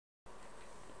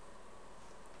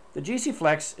The GC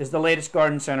Flex is the latest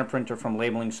garden center printer from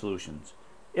Labeling Solutions.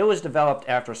 It was developed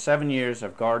after 7 years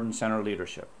of garden center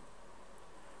leadership.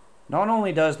 Not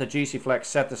only does the GC Flex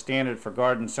set the standard for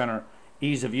garden center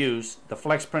ease of use, the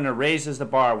Flex printer raises the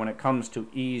bar when it comes to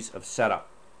ease of setup.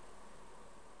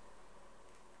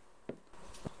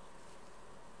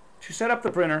 To set up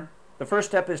the printer, the first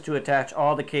step is to attach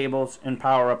all the cables and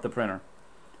power up the printer.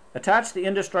 Attach the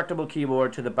indestructible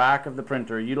keyboard to the back of the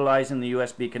printer utilizing the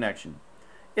USB connection.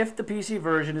 If the PC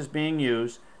version is being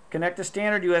used, connect a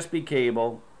standard USB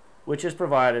cable which is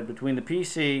provided between the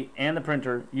PC and the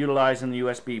printer utilizing the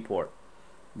USB port.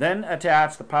 Then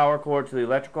attach the power cord to the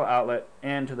electrical outlet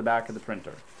and to the back of the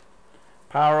printer.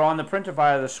 Power on the printer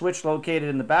via the switch located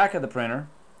in the back of the printer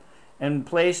and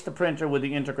place the printer with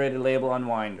the integrated label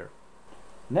unwinder.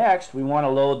 Next, we want to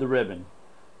load the ribbon.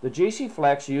 The GC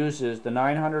Flex uses the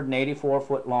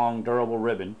 984-foot long durable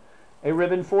ribbon, a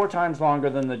ribbon 4 times longer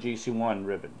than the GC1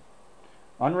 ribbon.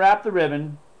 Unwrap the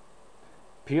ribbon,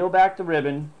 peel back the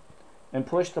ribbon, and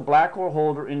push the black core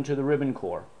holder into the ribbon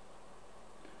core.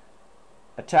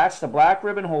 Attach the black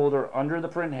ribbon holder under the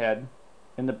print head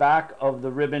in the back of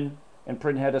the ribbon and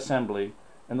print head assembly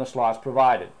in the slots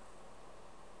provided.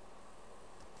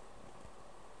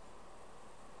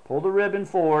 Pull the ribbon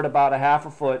forward about a half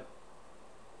a foot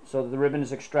so that the ribbon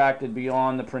is extracted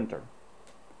beyond the printer.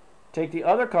 Take the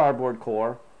other cardboard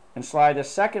core and slide a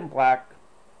second black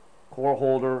core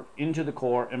holder into the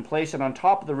core and place it on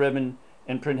top of the ribbon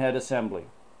and print head assembly.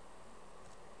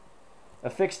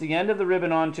 Affix the end of the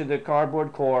ribbon onto the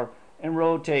cardboard core and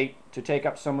rotate to take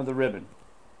up some of the ribbon.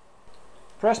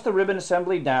 Press the ribbon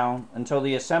assembly down until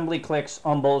the assembly clicks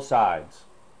on both sides.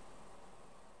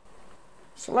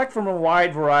 Select from a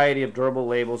wide variety of durable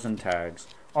labels and tags.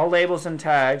 All labels and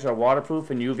tags are waterproof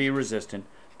and UV resistant,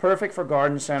 perfect for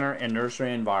garden center and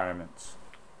nursery environments.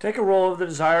 Take a roll of the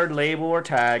desired label or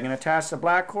tag and attach the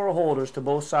black core holders to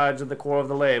both sides of the core of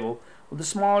the label with the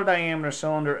smaller diameter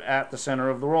cylinder at the center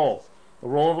of the roll. The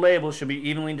roll of labels should be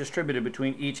evenly distributed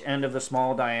between each end of the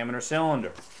small diameter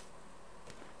cylinder.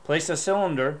 Place the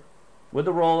cylinder with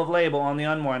the roll of label on the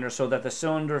unwinder so that the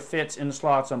cylinder fits in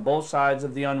slots on both sides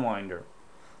of the unwinder.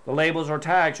 The labels or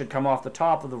tags should come off the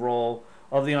top of the roll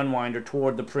of the unwinder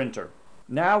toward the printer.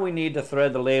 Now we need to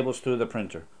thread the labels through the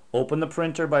printer. Open the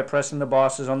printer by pressing the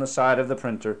bosses on the side of the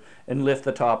printer and lift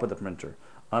the top of the printer.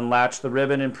 Unlatch the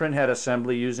ribbon and print head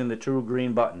assembly using the 2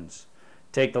 green buttons.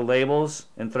 Take the labels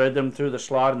and thread them through the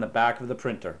slot in the back of the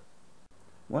printer.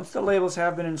 Once the labels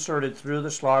have been inserted through the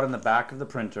slot in the back of the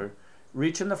printer,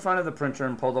 reach in the front of the printer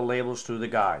and pull the labels through the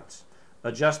guides.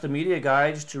 Adjust the media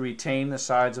guides to retain the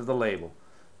sides of the label.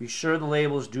 Be sure the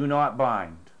labels do not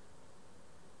bind.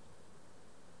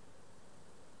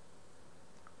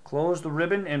 Close the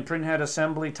ribbon and print head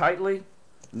assembly tightly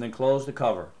and then close the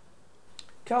cover.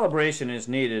 Calibration is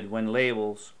needed when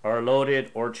labels are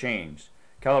loaded or changed.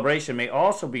 Calibration may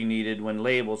also be needed when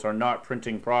labels are not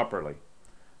printing properly.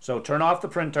 So turn off the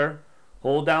printer,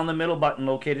 hold down the middle button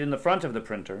located in the front of the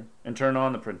printer, and turn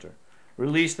on the printer.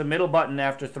 Release the middle button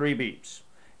after 3 beeps.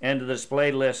 End the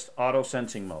display list auto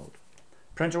sensing mode.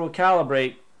 Printer will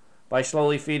calibrate by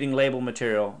slowly feeding label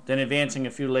material, then advancing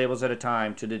a few labels at a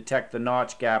time to detect the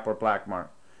notch, gap, or black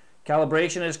mark.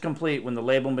 Calibration is complete when the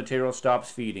label material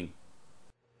stops feeding.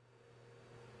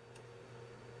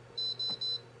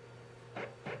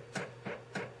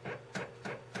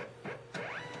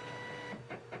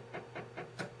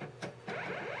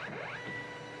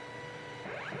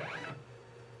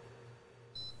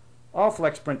 All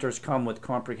Flex printers come with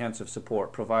comprehensive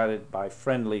support provided by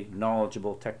friendly,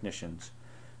 knowledgeable technicians.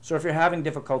 So if you're having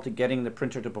difficulty getting the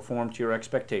printer to perform to your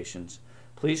expectations,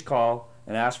 please call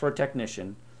and ask for a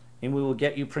technician, and we will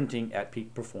get you printing at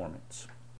peak performance.